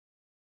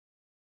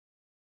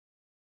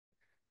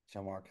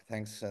Jean-Marc,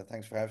 thanks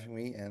for having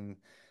me, and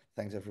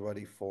thanks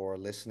everybody for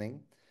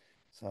listening.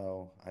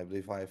 So I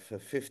believe I have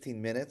 15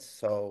 minutes,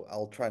 so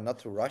I'll try not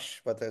to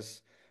rush, but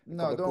there's a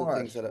No, couple of don't cool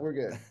things rush. that We're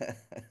good.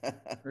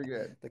 We're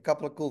good. a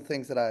couple of cool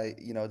things that I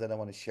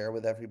want to share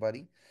with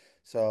everybody.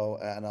 So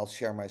and I'll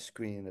share my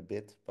screen in a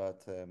bit,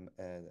 but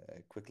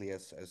quickly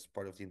as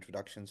part of the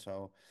introduction.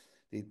 So,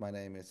 indeed, my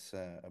name is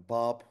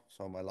Bob.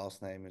 So my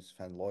last name is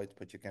Van Looyd,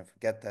 but you can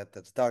forget that.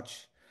 That's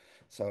Dutch.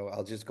 So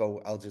I'll just go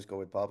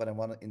with Bob, and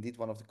I'm indeed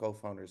one of the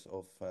co-founders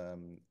of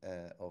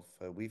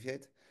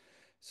Weaviate.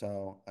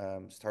 So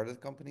started the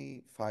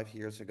company 5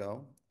 years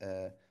ago,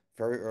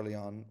 very early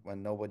on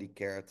when nobody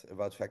cared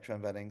about vector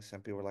embeddings,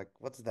 and people were like,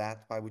 "What's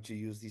that? Why would you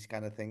use these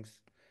kind of things?"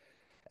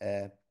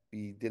 Uh,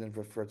 we didn't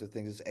refer to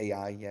things as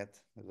AI yet.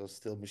 It was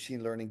still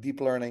machine learning,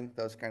 deep learning,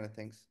 those kind of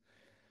things.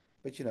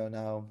 But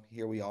now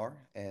here we are,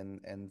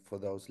 and for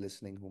those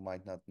listening who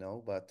might not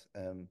know, but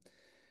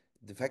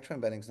the vector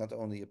embedding is not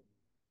only a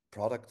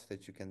product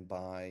that you can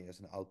buy as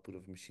an output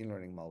of a machine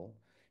learning model,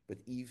 but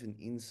even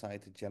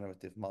inside the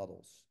generative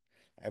models,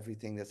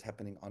 everything that's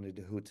happening under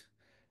the hood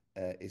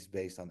is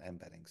based on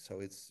embedding. So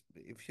it's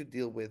if you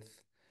deal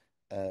with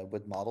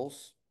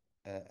models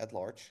at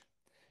large,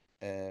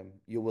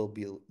 you will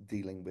be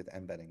dealing with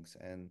embeddings.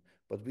 And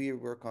what we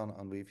work on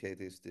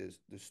Weaviate is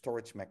the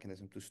storage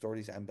mechanism to store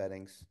these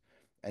embeddings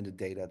and the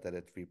data that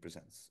it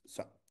represents.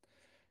 So I'm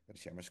going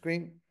to share my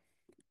screen.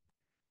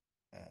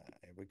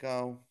 Here we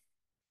go.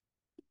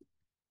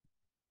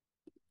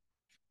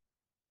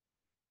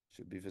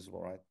 Should be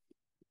visible, right?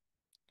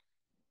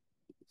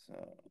 So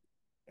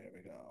there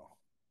we go.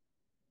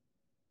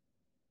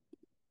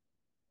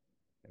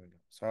 There we go.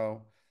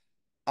 So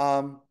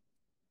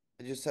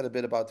I just said a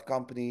bit about the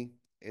company.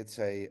 It's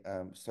a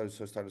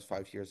started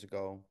 5 years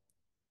ago.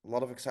 A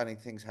lot of exciting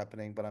things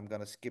happening, but I'm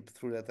gonna skip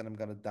through that and I'm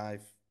gonna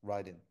dive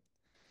right in.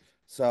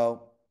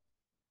 So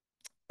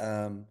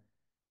um,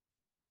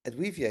 at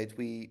Weaviate,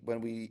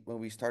 when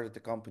we started the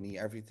company,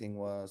 everything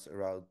was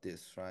around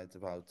this, right?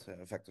 About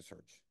vector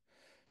search.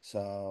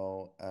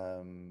 So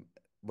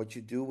what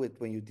you do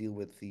when you deal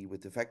with the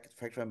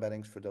vector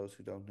embeddings, for those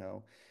who don't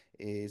know,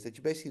 is that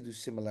you basically do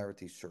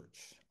similarity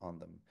search on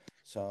them.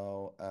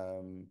 So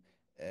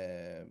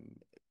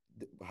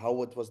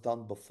how it was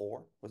done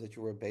before was that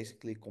you were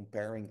basically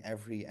comparing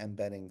every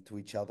embedding to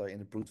each other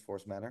in a brute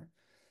force manner.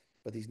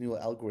 But these new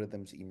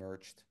algorithms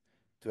emerged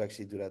to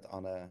actually do that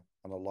on a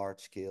large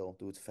scale,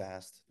 do it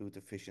fast, do it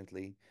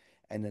efficiently,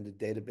 and then the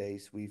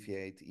database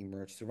Weaviate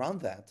emerged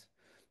around that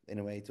in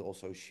a way to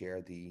also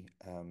share to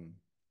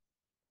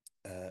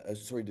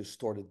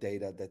store the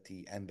data that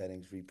the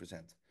embeddings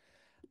represent.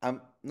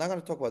 I'm not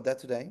going to talk about that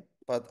today,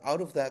 but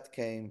out of that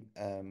came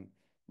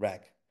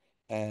RAG.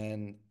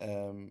 And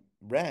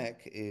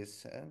RAG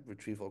is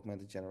retrieval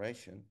augmented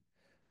generation.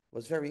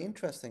 Was very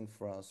interesting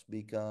for us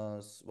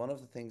because one of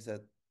the things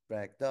that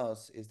RAG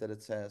does is that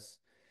it says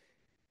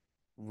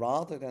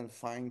rather than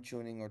fine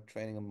tuning or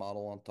training a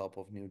model on top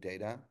of new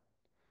data,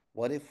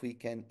 what if we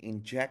can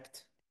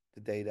inject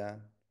the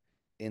data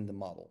in the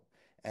model?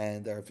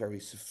 And there are very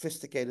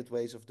sophisticated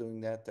ways of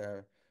doing that. There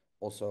are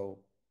also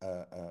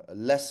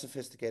less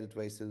sophisticated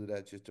ways to do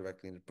that just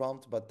directly in the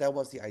prompt. But that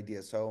was the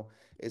idea. So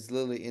it's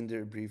literally in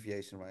the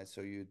abbreviation, right?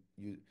 So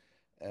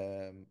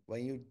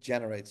when you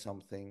generate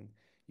something,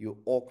 you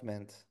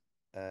augment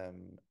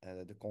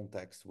the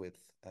context with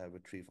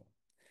retrieval.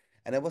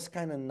 And it was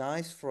kind of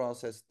nice for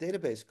us as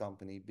database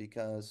company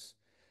because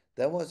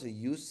there was a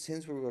use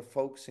since we were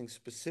focusing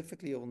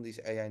specifically on these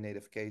AI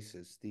native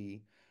cases,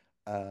 the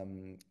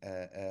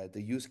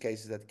use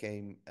cases that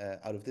came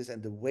out of this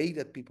and the way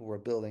that people were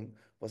building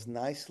was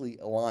nicely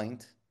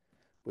aligned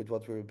with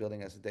what we were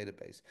building as a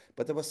database.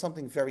 But there was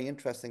something very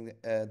interesting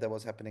that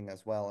was happening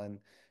as well, and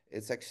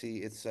it's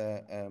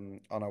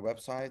on our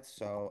website.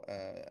 So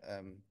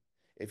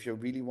if you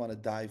really want to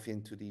dive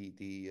into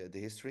the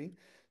history,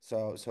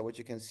 so what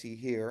you can see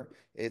here,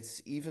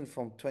 it's even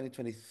from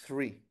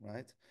 2023,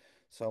 right?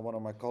 So one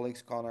of my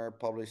colleagues, Connor,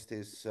 published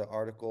this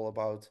article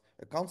about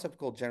a concept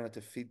called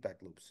generative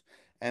feedback loops,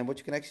 and what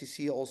you can actually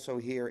see also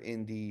here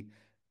in the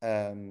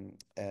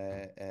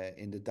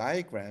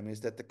diagram is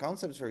that the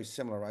concept is very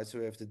similar, right? So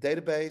we have the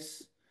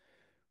database,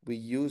 we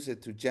use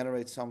it to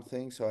generate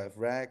something. So I have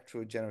RAG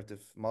through a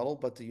generative model,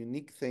 but the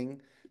unique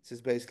thing is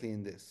basically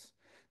in this,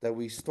 that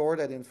we store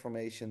that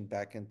information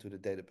back into the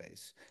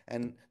database.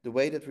 And the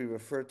way that we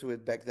referred to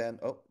it back then,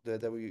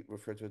 that we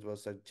referred to it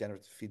was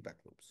generative feedback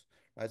loops,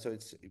 right? So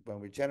it's when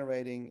we're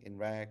generating in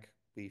RAG,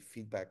 we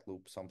feedback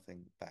loop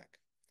something back.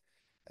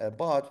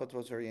 But what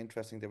was very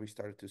interesting that we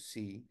started to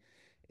see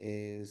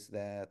is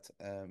that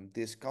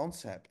this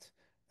concept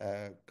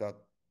got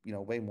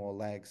way more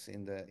legs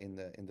in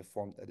the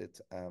form that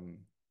it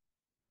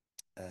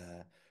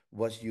uh,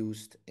 was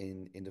used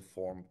in the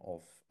form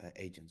of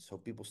agents. So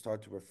people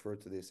start to refer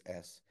to this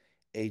as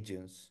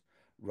agents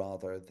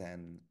rather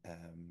than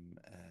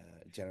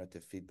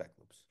generative feedback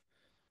loops.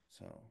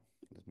 So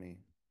let me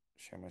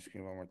share my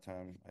screen one more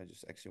time. I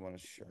just actually want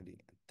to share the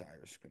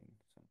entire screen.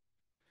 So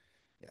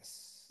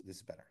yes, this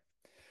is better.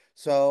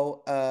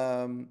 So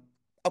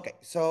Okay,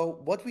 so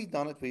what we've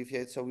done at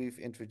Weaviate, so we've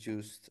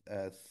introduced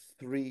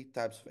three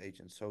types of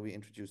agents. So we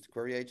introduced the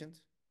query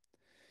agent,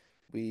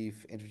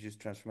 we've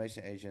introduced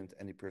transformation agent,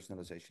 and the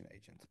personalization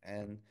agent.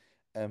 And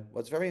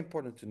what's very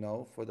important to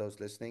know for those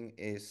listening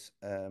is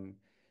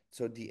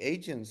so the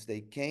agents,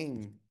 they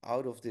came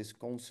out of this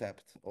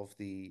concept of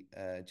the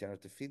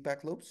generative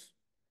feedback loops.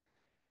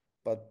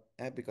 But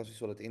because we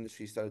saw that the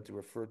industry started to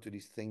refer to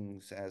these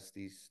things as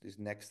this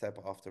next step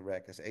after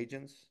RAG as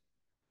agents,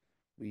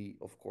 we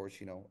of course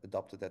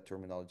adopted that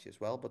terminology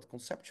as well. But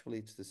conceptually,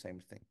 it's the same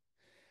thing.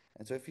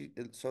 And so if you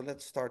so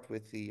let's start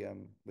with the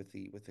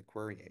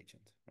query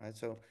agent, right?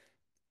 So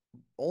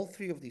all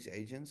three of these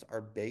agents are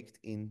baked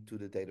into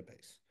the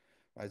database,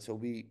 right? So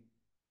we,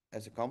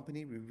 as a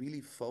company, we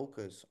really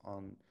focus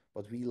on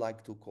what we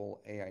like to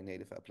call AI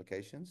native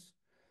applications,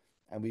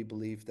 and we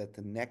believe that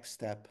the next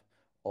step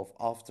of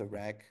after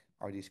RAG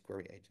are these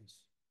query agents.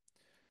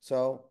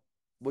 So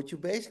what you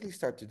basically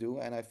start to do,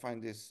 and I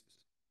find this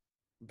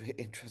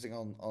interesting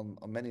on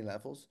many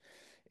levels,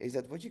 is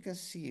that what you can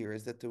see here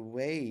is that the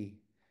way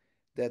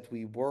that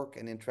we work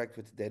and interact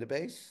with the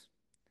database,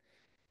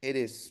 it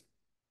is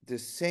the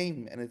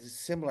same and it is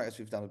similar as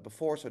we've done it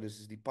before. So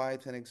this is the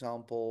Python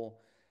example.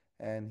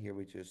 And here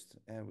we just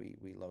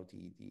we load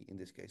the in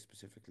this case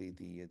specifically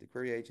the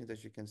query agent,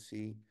 as you can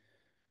see,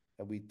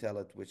 and we tell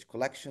it which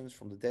collections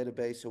from the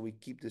database. So we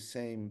keep the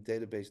same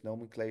database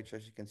nomenclature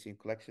as you can see in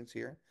collections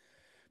here.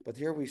 But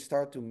here we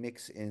start to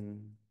mix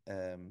in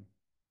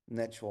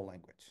natural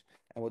language.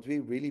 And what we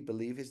really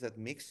believe is that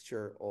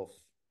mixture of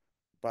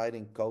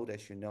writing code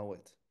as you know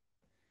it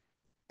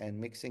and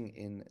mixing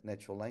in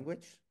natural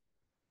language,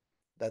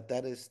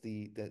 that is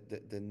the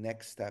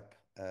next step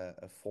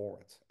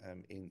forward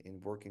in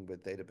working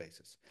with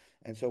databases.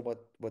 And so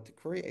what the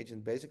query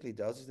agent basically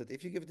does is that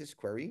if you give it this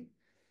query,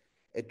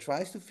 it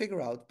tries to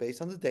figure out,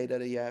 based on the data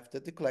that you have,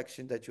 that the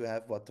collection that you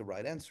have, what the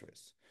right answer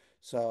is.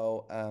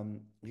 So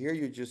here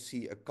you just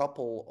see a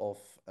couple of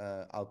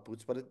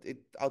outputs, but it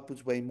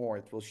outputs way more.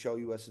 It will show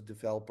you as a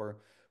developer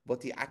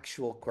what the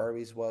actual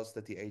queries was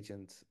that the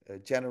agent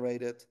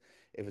generated,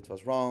 if it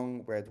was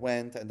wrong, where it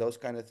went, and those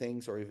kind of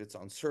things, or if it's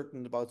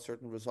uncertain about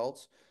certain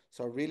results.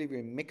 So really,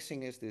 we're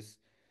mixing is this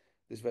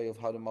way of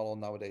how the model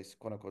nowadays,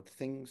 quote unquote,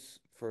 thinks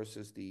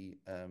versus the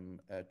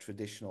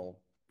traditional,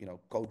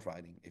 code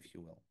writing, if you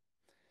will.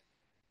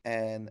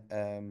 And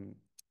um,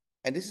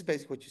 and this is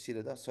basically what you see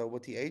that does. So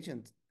what the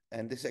agent,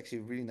 and this is actually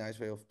a really nice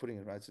way of putting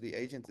it, right? So the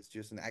agent is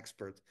just an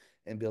expert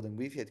in building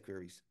Weaviate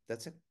queries.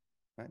 That's it,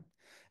 right?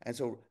 And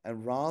so,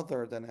 and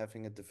rather than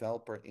having a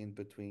developer in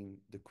between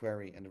the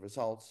query and the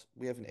results,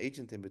 we have an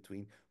agent in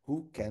between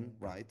who can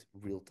write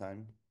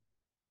real-time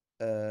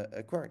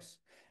queries.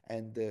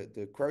 And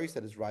the queries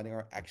that is writing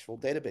are actual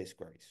database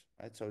queries,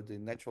 right? So the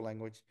natural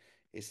language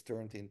is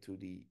turned into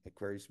the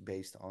queries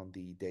based on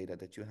the data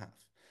that you have,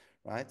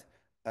 right?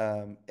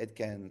 It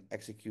can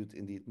execute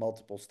indeed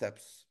multiple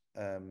steps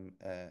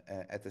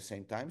at the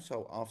same time.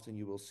 So often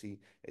you will see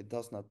it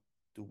does not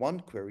do one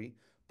query,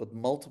 but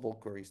multiple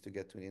queries to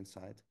get to an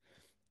insight,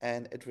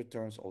 and it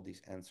returns all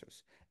these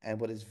answers. And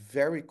what is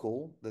very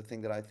cool, the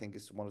thing that I think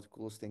is one of the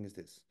coolest things is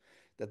this,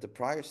 that the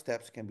prior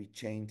steps can be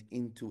chained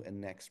into a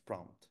next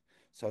prompt.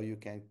 So you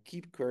can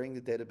keep querying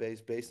the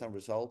database based on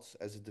results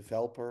as a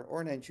developer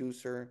or an end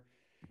user.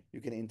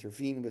 You can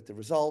intervene with the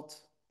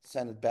result,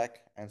 send it back,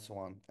 and so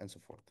on and so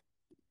forth.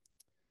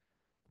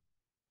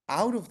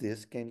 Out of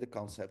this came the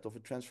concept of a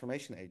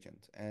transformation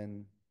agent.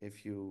 And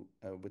if you,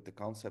 with the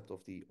concept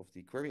of the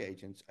query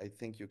agents, I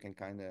think you can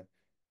kind of,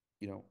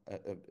 you know,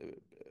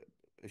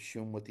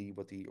 assume what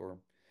the or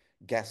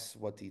guess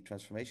what the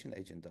transformation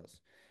agent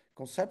does.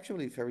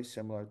 Conceptually, very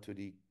similar to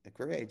the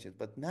query agent,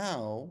 but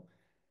now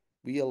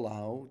we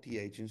allow the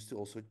agents to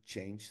also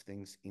change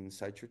things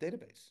inside your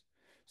database.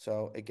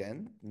 So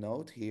again,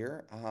 note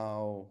here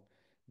how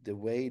the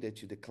way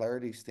that you declare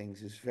these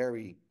things is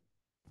very,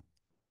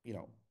 you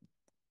know,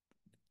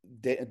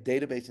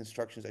 database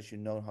instructions as you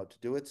know how to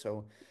do it.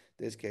 So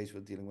in this case, we're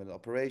dealing with an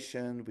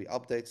operation. We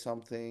update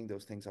something.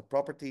 Those things are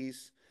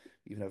properties.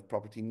 We even have a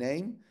property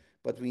name,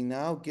 but we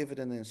now give it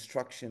an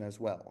instruction as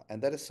well.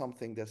 And that is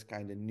something that's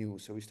kind of new.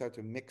 So we start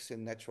to mix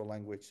in natural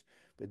language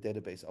with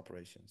database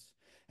operations.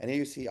 And here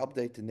you see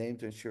update the name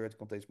to ensure it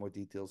contains more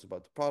details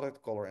about the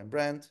product, color, and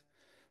brand,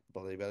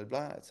 blah, blah, blah,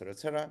 blah, et cetera, et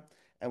cetera.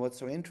 And what's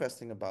so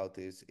interesting about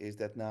this is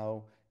that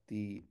now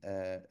the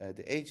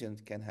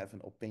agent can have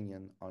an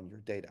opinion on your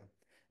data.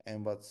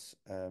 And what's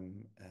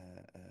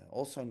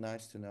also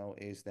nice to know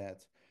is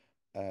that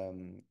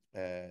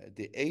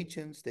the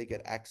agents, they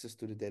get access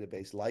to the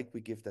database like we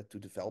give that to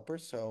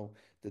developers. So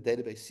the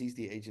database sees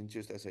the agent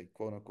just as a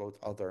quote unquote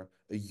other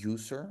a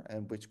user,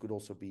 and which could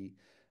also be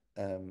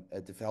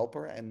a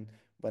developer. And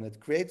when it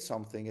creates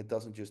something, it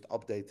doesn't just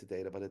update the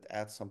data, but it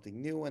adds something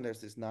new. And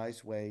there's this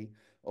nice way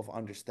of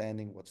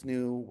understanding what's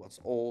new, what's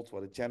old,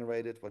 what it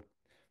generated, what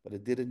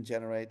it didn't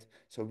generate.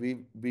 So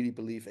we really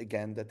believe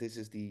again that this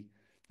is the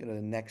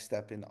next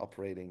step in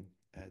operating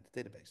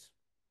the database.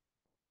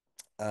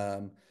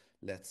 Um,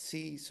 Let's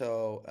see.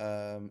 So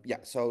yeah,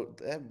 so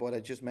what I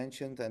just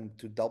mentioned, and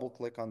to double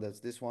click on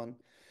this one,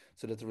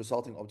 so that the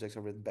resulting objects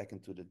are written back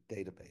into the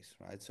database,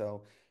 right?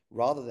 So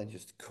rather than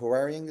just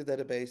querying the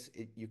database,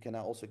 you can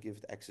now also give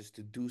it access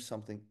to do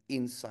something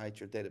inside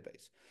your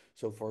database.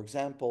 So for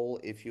example,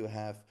 if you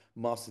have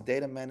master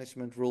data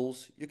management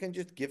rules, you can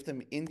just give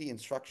them in the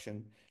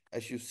instruction,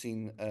 as you've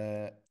seen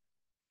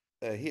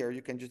here.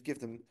 You can just give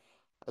them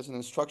as an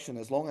instruction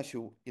as long as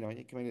you can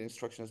make an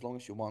instruction as long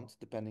as you want,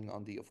 depending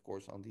on the, of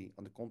course, on the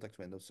context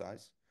window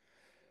size,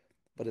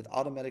 but it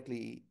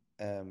automatically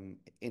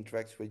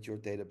interacts with your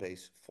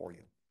database for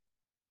you.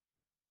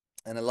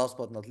 And then last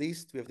but not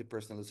least, we have the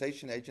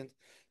personalization agent.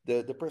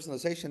 The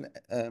personalization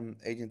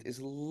agent is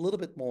a little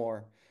bit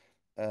more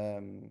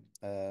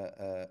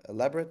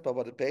elaborate, but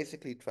what it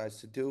basically tries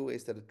to do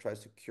is that it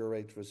tries to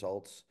curate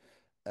results,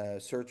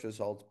 search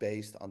results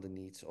based on the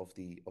needs of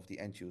the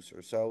end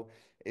user. So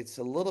it's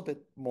a little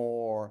bit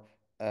more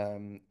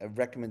a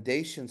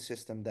recommendation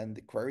system than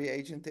the query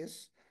agent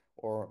is,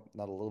 or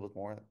not a little bit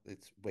more,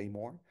 it's way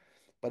more.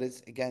 But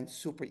it's again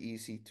super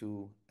easy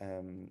to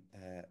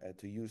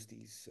use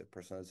these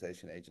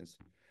personalization agents.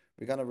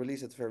 We're gonna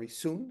release it very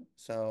soon,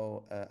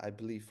 so I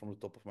believe from the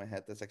top of my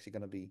head that's actually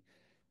gonna be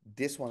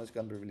this one is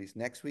going to be released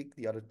next week.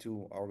 The other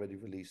two are already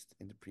released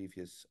in the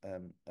previous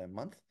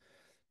month,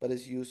 but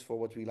is used for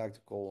what we like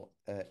to call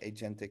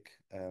agentic,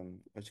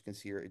 as you can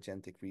see here,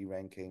 agentic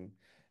re-ranking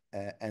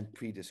and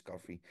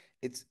pre-discovery.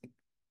 It's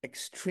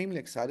extremely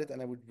excited,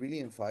 and I would really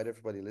invite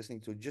everybody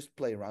listening to just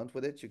play around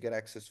with it. You get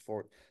access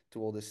for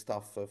to all this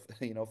stuff of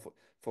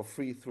for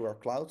free through our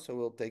cloud. So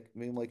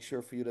we'll make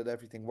sure for you that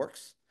everything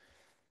works,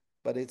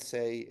 but it's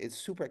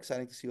super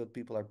exciting to see what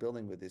people are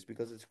building with this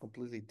because it's a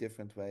completely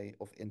different way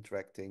of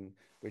interacting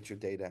with your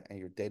data and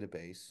your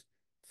database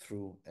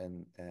through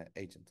an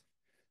agent.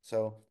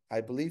 So I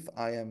believe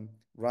I am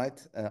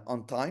right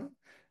on time.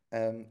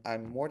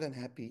 I'm more than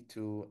happy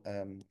to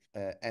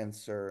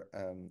answer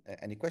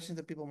any questions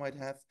that people might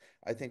have.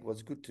 I think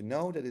what's good to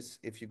know that is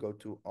if you go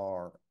to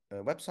our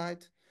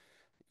website,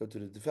 go to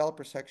the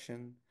developer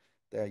section,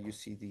 there you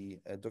see the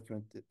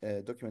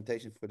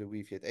documentation for the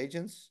Weaviate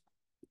agents,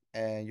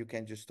 and you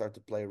can just start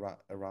to play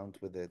around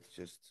with it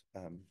just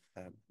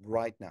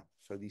right now.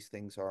 So these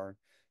things are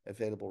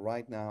available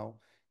right now.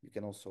 You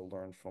can also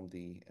learn from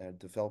the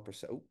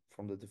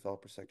from the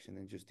developer section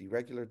and just the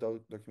regular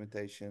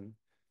documentation,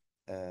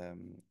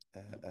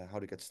 how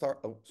to get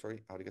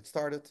how to get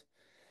started,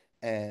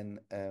 and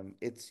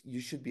it's you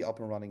should be up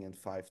and running in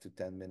 5 to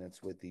 10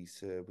 minutes with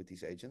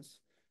these agents.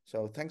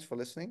 So thanks for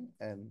listening,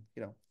 and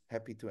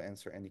happy to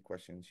answer any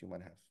questions you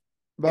might have,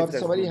 if Bob,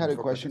 there's somebody room had a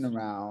for question questions.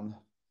 around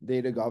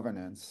data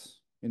governance,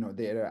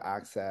 data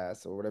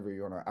access or whatever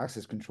you want to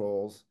access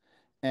controls.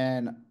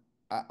 And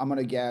I'm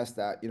gonna guess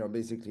that,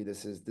 basically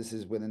this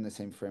is within the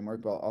same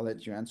framework, but I'll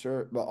let you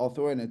answer. But I'll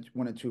throw in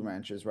one or two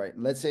wrenches, right?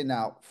 Let's say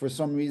now, for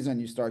some reason,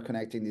 you start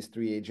connecting these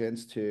three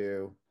agents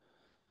to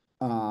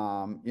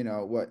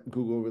what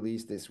Google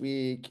released this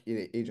week,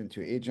 agent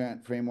to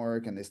agent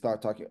framework, and they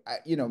start talking.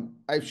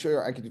 I'm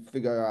sure I could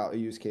figure out a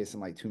use case in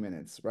like 2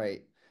 minutes,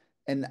 right?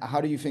 And how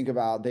do you think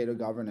about data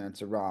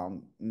governance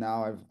around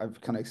now?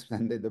 I've kind of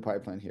extended the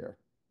pipeline here.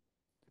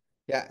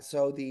 Yeah,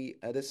 so the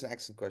this is an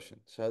excellent question.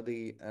 So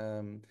the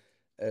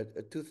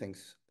two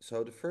things.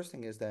 So the first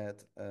thing is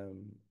that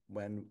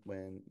when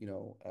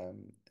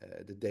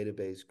the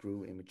database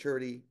grew in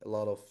maturity, a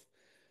lot of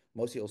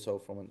mostly also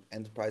from an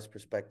enterprise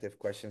perspective,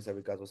 questions that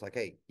we got was like,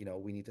 hey,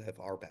 we need to have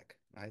RBAC,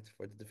 right,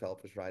 for the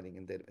developers writing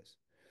in database.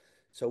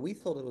 So we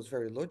thought it was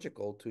very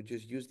logical to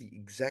just use the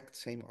exact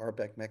same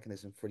RBAC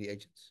mechanism for the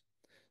agents.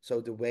 So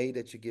the way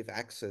that you give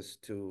access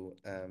to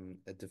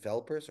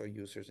developers or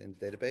users in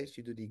the database,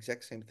 you do the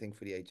exact same thing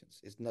for the agents.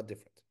 It's not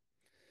different.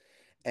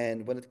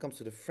 And when it comes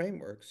to the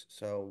frameworks,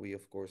 so we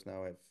of course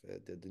now have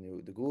the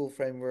Google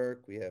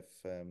framework, we have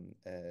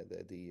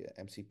the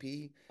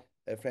MCP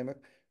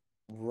framework.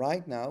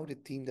 Right now, the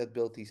team that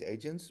built these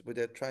agents, but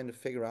they're trying to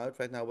figure out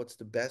right now what's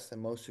the best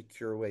and most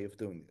secure way of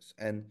doing this.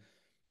 And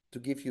to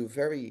give you a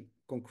very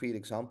concrete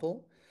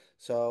example,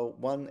 so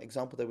one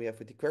example that we have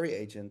with the query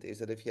agent is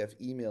that if you have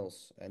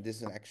emails, and this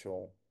is an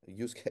actual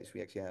use case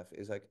we actually have,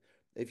 is like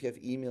if you have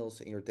emails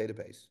in your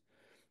database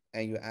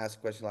and you ask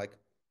a question like,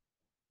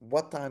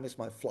 what time is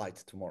my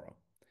flight tomorrow?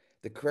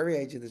 The query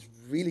agent is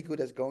really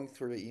good at going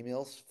through the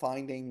emails,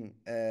 finding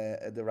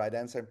the right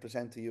answer, and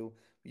present to you,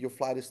 your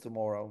flight is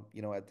tomorrow,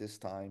 at this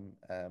time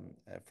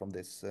from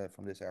this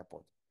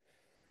airport.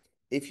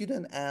 If you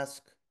then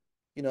ask,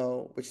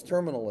 which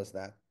terminal is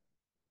that?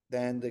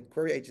 Then the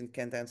query agent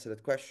can't answer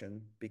that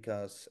question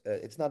because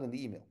it's not in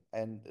the email.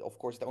 And of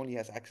course, it only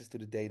has access to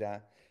the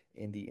data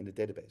in the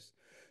database.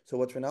 So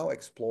what we're now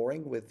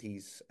exploring with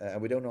these,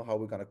 and we don't know how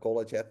we're going to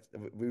call it yet.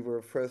 We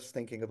were first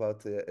thinking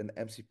about an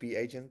MCP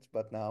agent,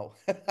 but now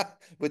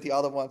with the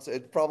other ones,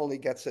 it probably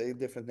gets a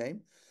different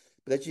name.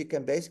 But that you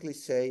can basically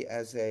say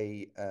as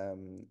a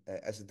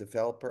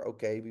developer,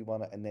 okay, we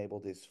want to enable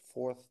this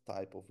fourth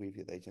type of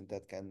Weaviate agent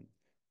that can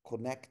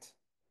connect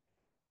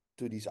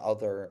to these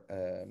other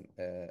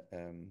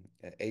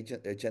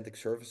agentic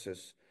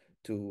services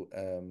to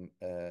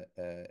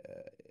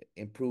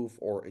improve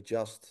or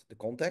adjust the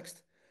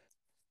context.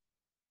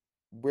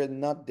 We're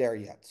not there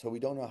yet, so we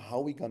don't know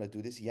how we're gonna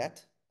do this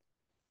yet.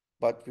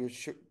 But we're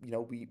sure,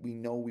 we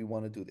know we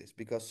want to do this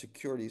because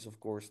security is,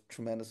 of course,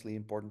 tremendously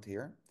important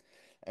here.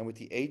 And with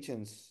the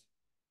agents,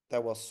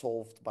 that was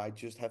solved by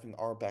just having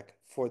RBAC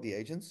for the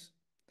agents.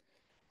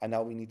 And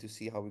now we need to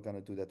see how we're going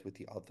to do that with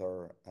the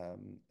other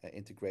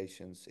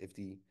integrations.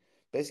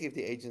 Basically, if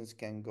the agents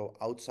can go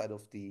outside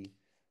of the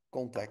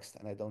context,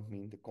 and I don't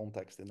mean the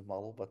context in the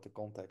model, but the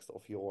context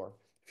of your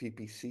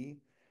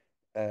VPC,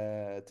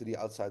 to the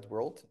outside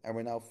world, and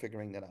we're now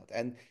figuring that out.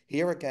 And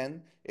here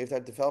again, if there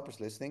are developers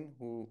listening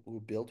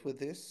who built with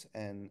this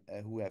and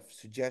who have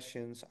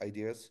suggestions,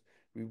 ideas,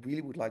 we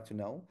really would like to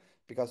know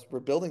because we're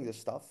building this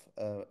stuff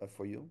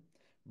for you.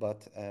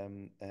 But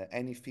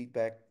any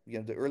feedback,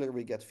 the earlier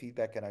we get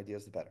feedback and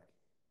ideas, the better.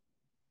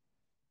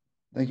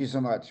 Thank you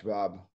so much, Bob.